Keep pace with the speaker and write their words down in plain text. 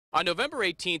On November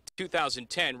 18,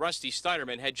 2010, Rusty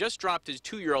Snyderman had just dropped his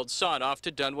 2-year-old son off to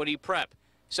Dunwoody Prep.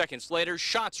 Seconds later,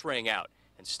 shots rang out,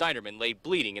 and Snyderman lay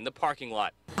bleeding in the parking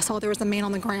lot. I saw there was a man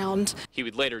on the ground. He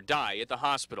would later die at the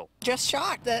hospital. Just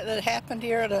shocked that it happened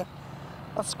here at a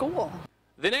school.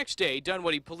 The next day,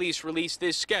 Dunwoody police released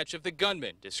this sketch of the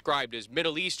gunman, described as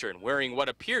Middle Eastern, wearing what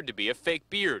appeared to be a fake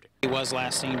beard. He was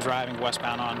last seen driving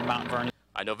westbound on Mount Vernon.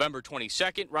 On November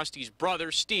 22nd, Rusty's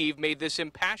brother, Steve, made this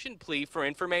impassioned plea for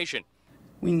information.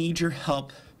 We need your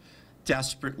help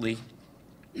desperately.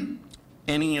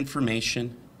 Any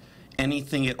information,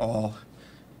 anything at all,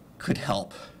 could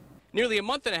help. Nearly a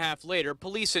month and a half later,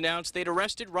 police announced they'd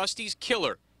arrested Rusty's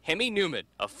killer, Hemy Neuman,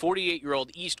 a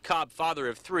 48-year-old East Cobb father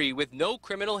of 3 with no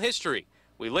criminal history.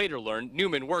 We later learned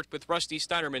Neuman worked with Rusty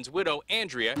Snyderman's widow,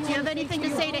 Andrea. Do you have anything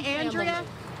to say to Andrea,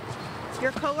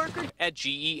 your coworker? At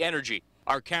GE Energy.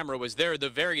 Our camera was there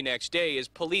the very next day as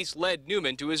police led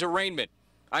Neuman to his arraignment.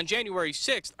 On January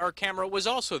 6th, our camera was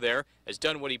also there as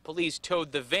Dunwoody police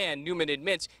towed the van Neuman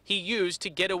admits he used to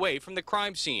get away from the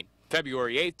crime scene.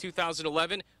 February 8,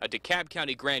 2011, a DeKalb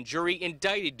County grand jury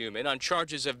indicted Neuman on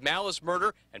charges of malice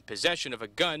murder and possession of a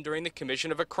gun during the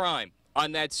commission of a crime.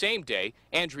 On that same day,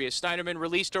 Andrea Snyderman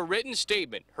released a written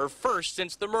statement, her first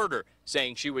since the murder,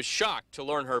 saying she was shocked to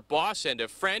learn her boss and a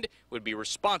friend would be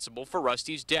responsible for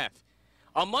Rusty's death.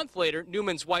 A month later,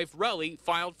 Neuman's wife, Relly,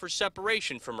 filed for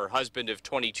separation from her husband of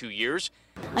 22 years.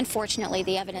 Unfortunately,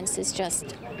 the evidence is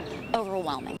just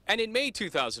overwhelming. And in May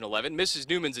 2011, Mrs.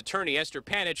 Neuman's attorney, Esther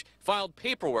Panich, filed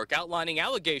paperwork outlining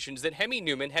allegations that Hemy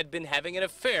Neuman had been having an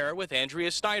affair with Andrea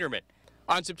Snyderman.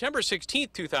 On September 16,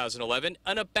 2011,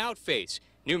 an about-face.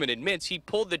 Neuman admits he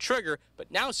pulled the trigger,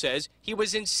 but now says he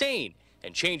was insane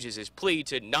and changes his plea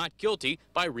to not guilty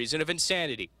by reason of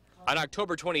insanity. On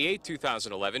October 28,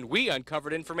 2011, we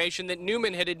uncovered information that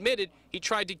Neuman had admitted he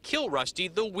tried to kill Rusty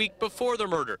the week before the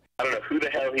murder. I don't know who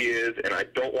the hell he is, and I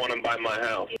don't want him by my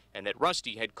house. And that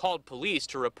Rusty had called police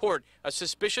to report a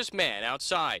suspicious man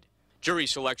outside. Jury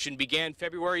selection began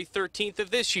February 13th of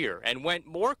this year and went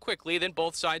more quickly than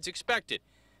both sides expected.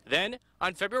 Then,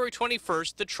 on February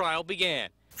 21st, the trial began.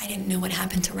 I didn't know what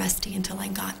happened to Rusty until I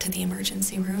got to the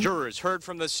emergency room. Jurors heard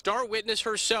from the star witness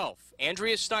herself,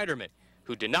 Andrea Snyderman,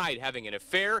 who denied having an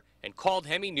affair and called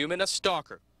Hemy Neuman a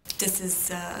stalker. This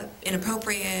is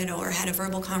inappropriate, or had a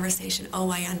verbal conversation.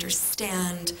 Oh, I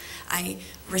understand. I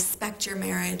respect your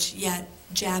marriage, yet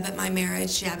jab at my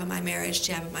marriage, jab at my marriage,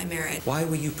 jab at my marriage. Why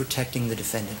were you protecting the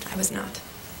defendant? I was not.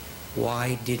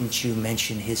 Why didn't you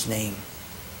mention his name?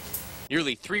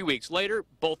 Nearly 3 weeks later,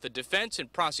 both the defense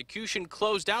and prosecution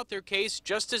closed out their case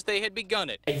just as they had begun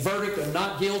it. A verdict of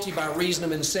not guilty by reason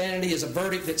of insanity is a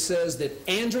verdict that says that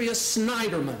Andrea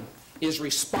Snyderman is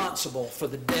responsible for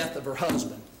the death of her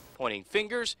husband. Pointing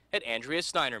fingers at Andrea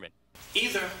Snyderman.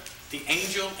 Either the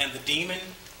angel and the demon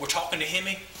were talking to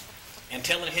Hemy and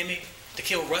telling Hemy to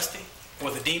kill Rusty,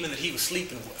 or the demon that he was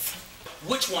sleeping with.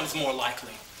 Which one is more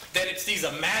likely? That it's these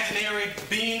imaginary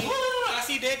beings, I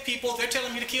see dead people, they're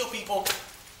telling me to kill people.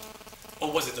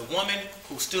 Or was it the woman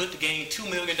who stood to gain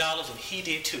 $2 million and he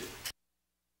did too?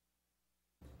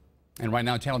 And right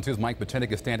now, Channel 2's Mike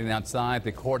Pachenik is standing outside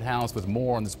the courthouse with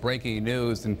more on this breaking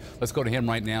news. And let's go to him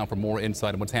right now for more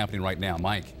insight on what's happening right now.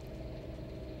 Mike.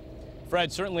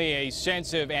 Fred, certainly a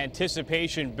sense of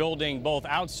anticipation building both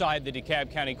outside the DeKalb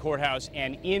County Courthouse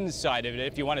and inside of it.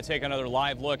 If you want to take another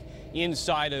live look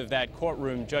inside of that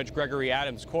courtroom, Judge Gregory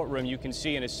Adams' courtroom, you can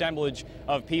see an assemblage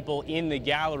of people in the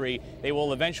gallery. They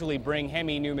will eventually bring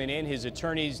Hemy Neuman in. His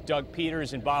attorneys, Doug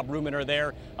Peters and Bob Ruman, are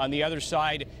there. On the other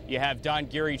side, you have Don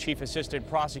Geary, Chief Assistant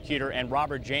Prosecutor, and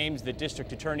Robert James, the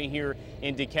District Attorney here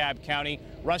in DeKalb County.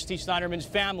 Rusty Snyderman's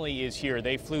family is here.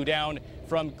 They flew down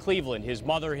from Cleveland. His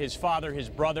mother, his father, his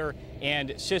brother,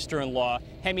 and sister-in-law.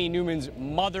 Hemy Neuman's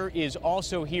mother is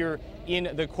also here in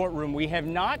the courtroom. We have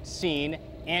not seen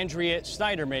Andrea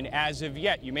Snyderman as of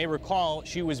yet. You may recall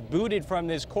she was booted from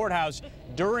this courthouse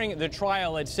during the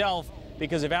trial itself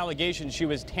because of allegations she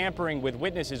was tampering with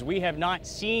witnesses. We have not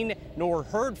seen nor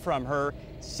heard from her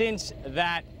since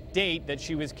that date that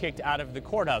she was kicked out of the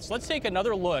courthouse. Let's take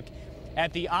another look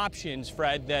at the options,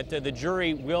 Fred, that the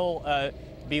jury will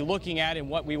be looking at and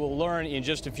what we will learn in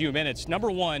just a few minutes.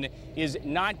 Number one is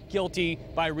not guilty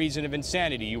by reason of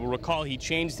insanity. You will recall he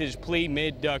changed his plea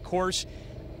mid-course.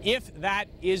 If that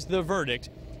is the verdict,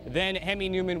 then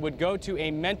Hemy Neuman would go to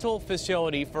a mental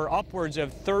facility for upwards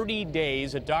of 30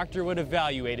 days. A doctor would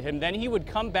evaluate him. Then he would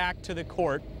come back to the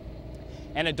court,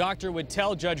 and a doctor would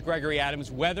tell Judge Gregory Adams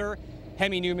whether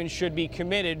Hemy Neuman should be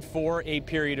committed for a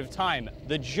period of time.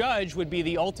 The judge would be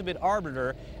the ultimate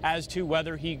arbiter as to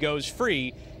whether he goes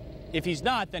free. If he's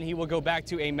not, then he will go back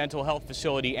to a mental health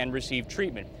facility and receive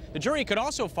treatment. The jury could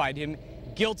also find him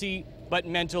guilty but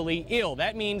mentally ill.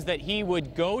 That means that he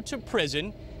would go to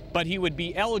prison, but he would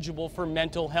be eligible for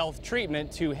mental health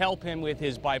treatment to help him with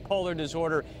his bipolar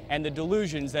disorder and the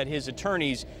delusions that his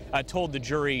attorneys told the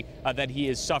jury that he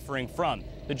is suffering from.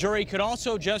 The jury could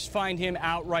also just find him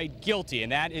outright guilty,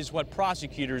 and that is what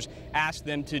prosecutors asked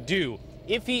them to do.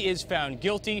 If he is found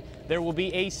guilty, there will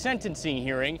be a sentencing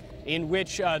hearing in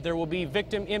which there will be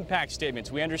victim impact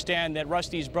statements. We understand that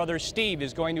Rusty's brother Steve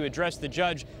is going to address the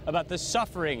judge about the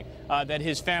suffering that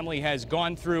his family has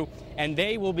gone through, and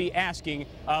they will be asking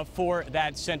for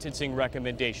that sentencing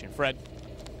recommendation. Fred?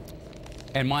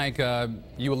 And Mike,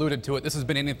 you alluded to it. This has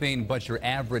been anything but your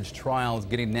average trials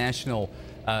getting national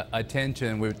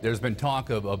attention. There's been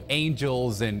talk of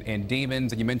angels and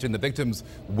demons, and you mentioned the victim's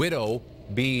widow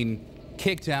being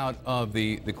kicked out of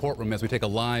the courtroom as we take a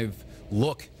live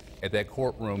look at that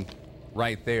courtroom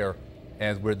right there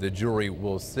as where the jury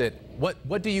will sit.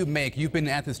 What do you make? You've been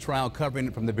at this trial covering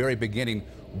it from the very beginning.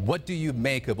 What do you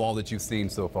make of all that you've seen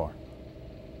so far?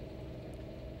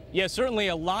 Yeah, certainly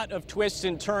a lot of twists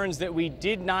and turns that we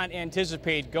did not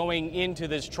anticipate going into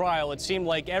this trial. It seemed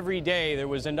like every day there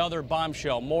was another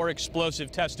bombshell, more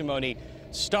explosive testimony,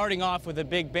 starting off with a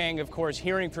big bang, of course,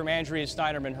 hearing from Andrea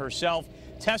Schneiderman herself,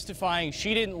 testifying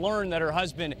she didn't learn that her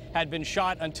husband had been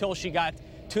shot until she got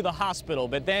to the hospital.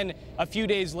 But then a few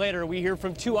days later, we hear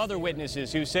from two other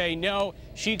witnesses who say, no,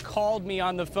 she called me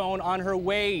on the phone on her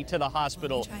way to the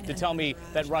hospital to tell me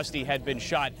that Rusty had been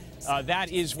shot.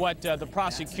 That is what the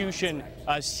prosecution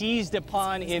seized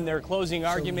upon in their closing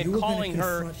argument, calling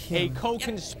her a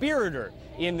co-conspirator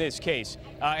in this case.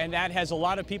 And that has a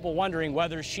lot of people wondering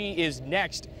whether she is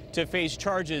next to face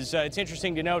charges. It's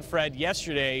interesting to note, Fred,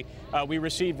 yesterday we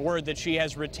received word that she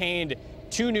has retained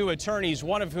two new attorneys,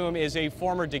 one of whom is a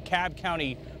former DeKalb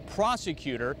County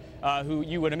prosecutor who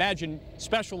you would imagine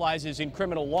specializes in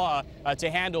criminal law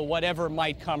to handle whatever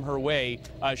might come her way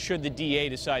should the DA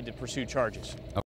decide to pursue charges.